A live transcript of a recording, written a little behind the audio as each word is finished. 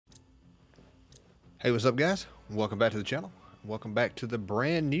Hey, what's up, guys? Welcome back to the channel. Welcome back to the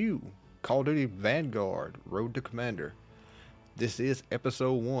brand new Call of Duty Vanguard Road to Commander. This is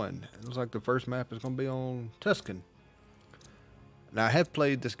episode 1. It looks like the first map is going to be on Tuscan. Now, I have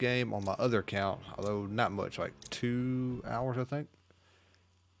played this game on my other account, although not much, like 2 hours, I think.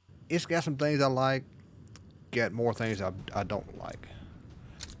 It's got some things I like, got more things I don't like.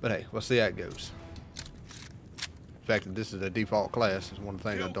 But hey, we'll see how it goes. The fact that this is a default class is one of the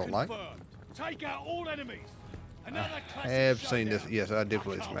things I don't like. Take out all enemies. I have seen this. Yes, I did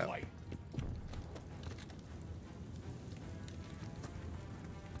play this map.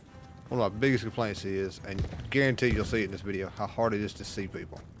 One of my biggest complaints is, and guarantee you'll see it in this video, how hard it is to see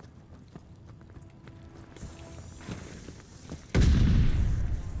people.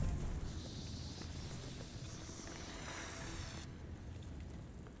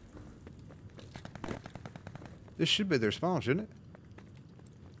 This should be their spawn, shouldn't it?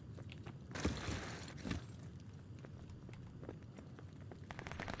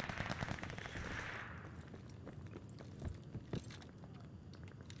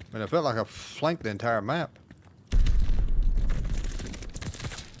 I mean, I felt like I flanked the entire map.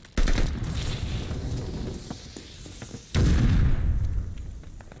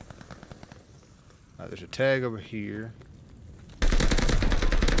 Right, there's a tag over here.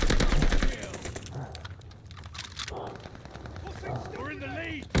 We're in the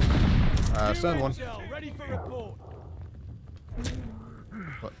lead. Stun one. Ready for report.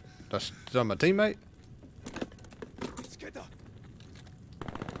 What? That's on my teammate?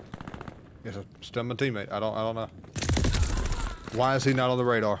 Yes, I stunned my teammate. I don't know. Why is he not on the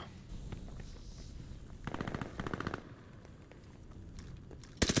radar?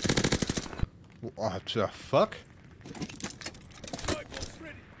 What the fuck? Ready.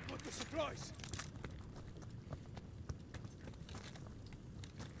 Got the supplies.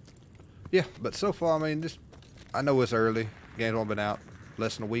 Yeah, but so far, I mean, I know it's early. Game's only been out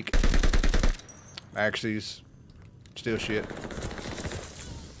less than a week. Actually, still shit.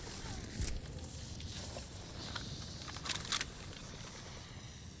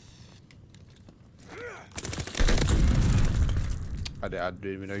 I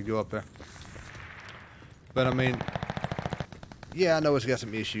didn't even know you go up there. But I mean, yeah, I know it's got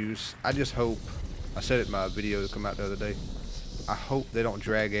some issues. I just hope, I said it in my video that come out the other day, I hope they don't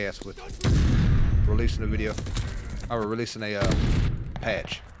drag ass with releasing a video, or releasing a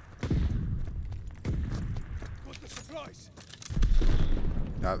patch.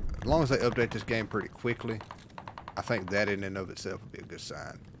 Now, as long as they update this game pretty quickly, I think that in and of itself would be a good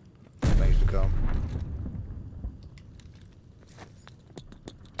sign for things to come.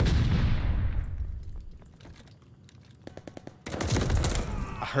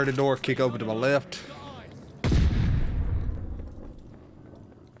 I heard a door kick open to my left. I'm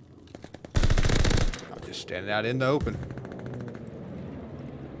just standing out in the open.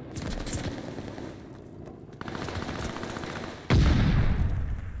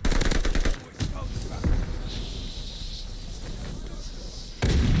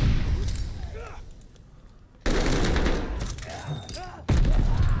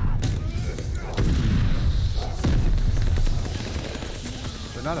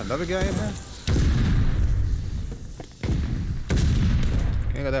 Not another guy in here?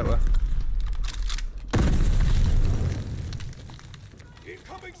 Can't go that way.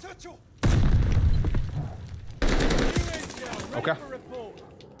 Incoming satchel. Okay.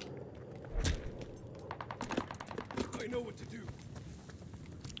 I know what to do.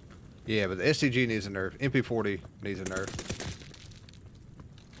 Yeah, but the SCG needs a nerf. MP40 needs a nerf.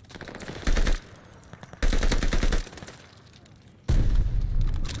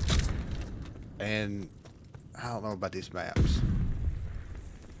 And I don't know about these maps.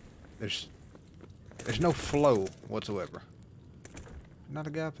 There's no flow whatsoever. Not a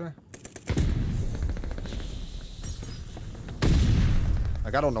guy up there?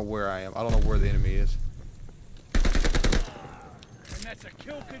 Like, I don't know where I am. I don't know where the enemy is. And that's a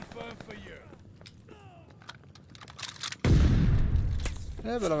kill confirmed for you.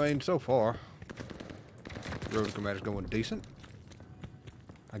 Yeah, but I mean, so far, Road to Commander's going decent,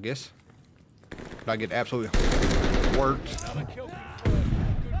 I guess. I get absolutely worked. Another kill confirmed.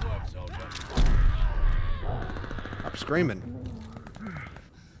 Good work, soldier. I'm screaming.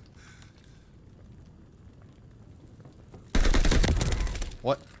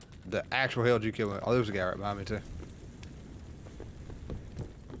 What the actual hell did you kill me? Oh, there was a guy right behind me too.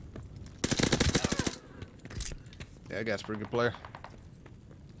 Yeah, that guy's a pretty good player.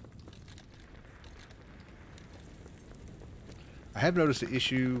 I have noticed the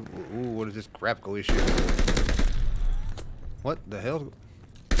issue. Ooh, what is this graphical issue? What the hell?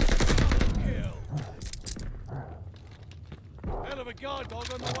 Kill. Another guard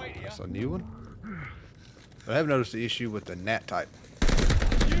dog on the way to you. That's a new one. But I have noticed the issue with the nat type.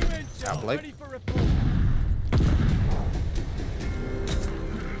 You Out, intel, Blake. ready for report.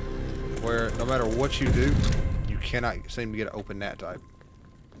 Where no matter what you do, you cannot seem to get an open nat type.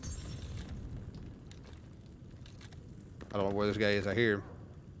 I don't know where this guy is. I hear him.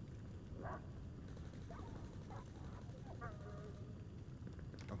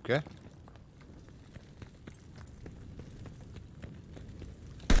 Okay.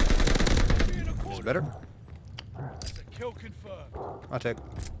 Is it better? That's a kill confirmed. I'll take.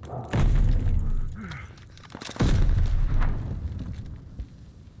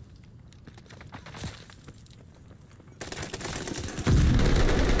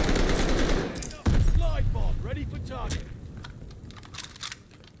 Slide bomb, ready for target. Is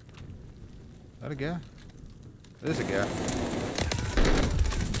that a guy? It is a guy.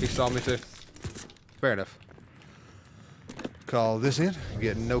 He saw me too. Fair enough. Call this in.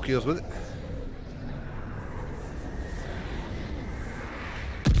 Getting no kills with it.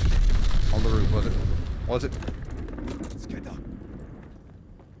 On the roof, was it? Was it? Let's get up.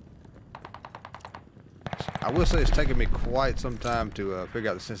 I will say it's taken me quite some time to figure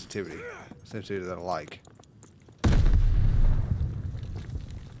out the sensitivity. Sensitivity that I like.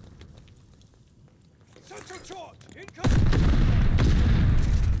 Central charge, incoming.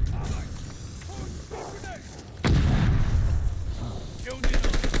 Killed it up.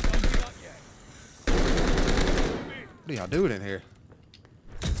 Don't give up yet. What are y'all doing in here?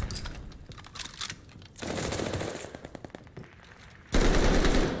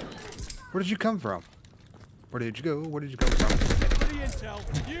 Where did you come from? Where did you go? Where did you come from? Ready intel.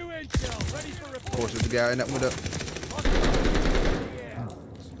 You intel, ready for report. Of course, there's a guy in that window. Yeah.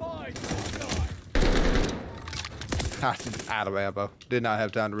 Spies, die. Out of ammo. Did not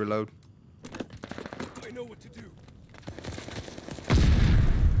have time to reload. I know what to do.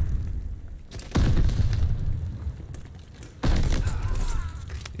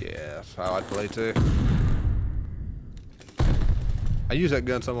 Yeah, that's how I'd play too. I use that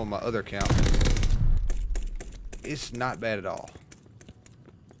gun some on my other account. It's not bad at all.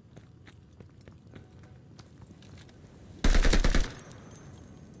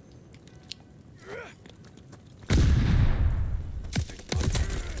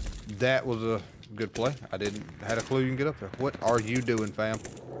 That was a good play. I didn't had a clue you can get up there. What are you doing, fam?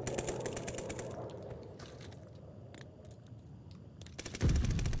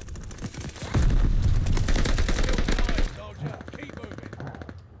 Soldier, keep moving.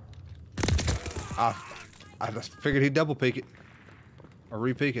 I just figured he'd double peek it. Or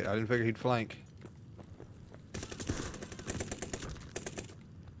re-peek it. I didn't figure he'd flank.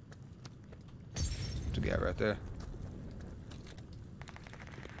 There's a guy right there.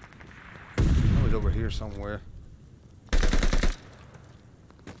 Oh, he's over here somewhere. In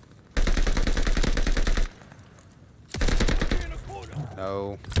a corner.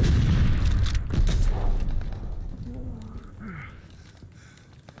 No.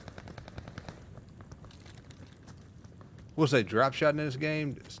 We'll say drop shot in this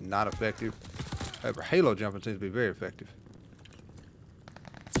game is not effective. However, halo jumping seems to be very effective.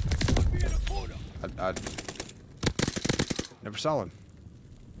 Be in a corner. I never saw him.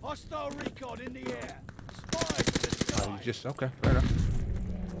 Hostile recon in the air. Spies in the Oh, sky. he just okay, fair enough.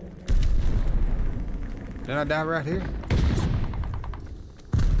 Didn't I die right here?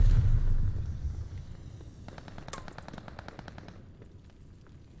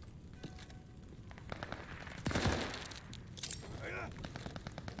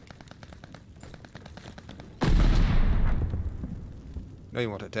 No, you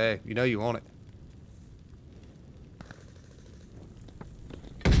want that tag. You know you want it.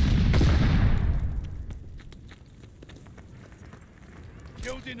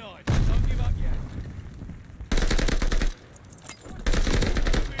 Kill denied. Don't give up yet.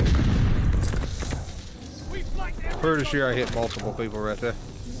 We flanked them. Pretty sure I hit multiple people right there.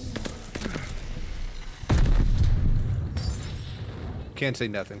 Can't see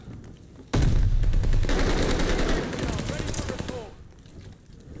nothing. Ready for report.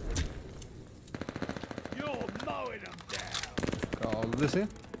 You're mowing them down. Call this in.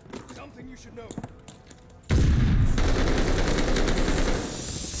 Something you should know.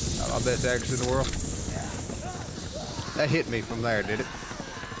 Not my best accuracy in the world. That hit me from there, did it?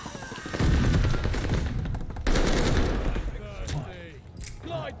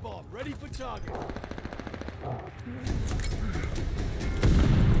 Glide bomb ready for target.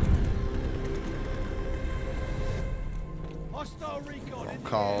 Hostile recon in the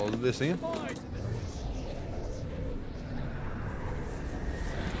Call air. this in. Spies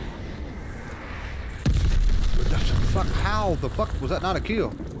in the fuck? How the fuck was that not a kill?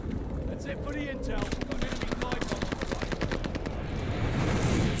 That's it for the intel. Got an enemy glide bomb on the way.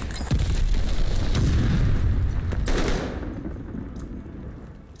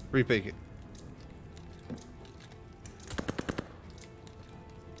 Repeat it.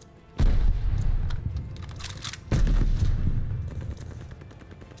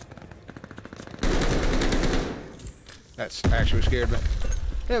 That's actually scared me.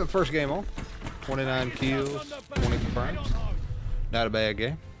 Yeah, but first game on. 29 kills, 20 confirmed. Not a bad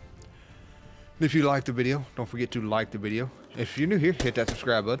game. If you liked the video, don't forget to like the video. If you're new here, hit that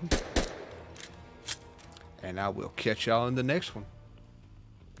subscribe button. And I will catch y'all in the next one.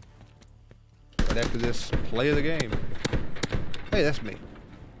 Right after this play of the game. Hey, that's me.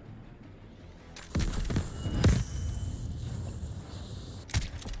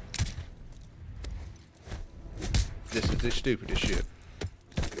 This is the stupidest shit.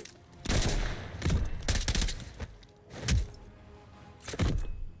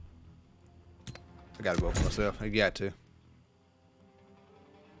 I gotta vote for myself. I got to.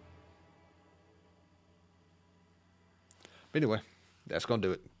 But anyway, that's gonna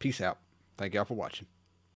do it. Peace out. Thank y'all for watching.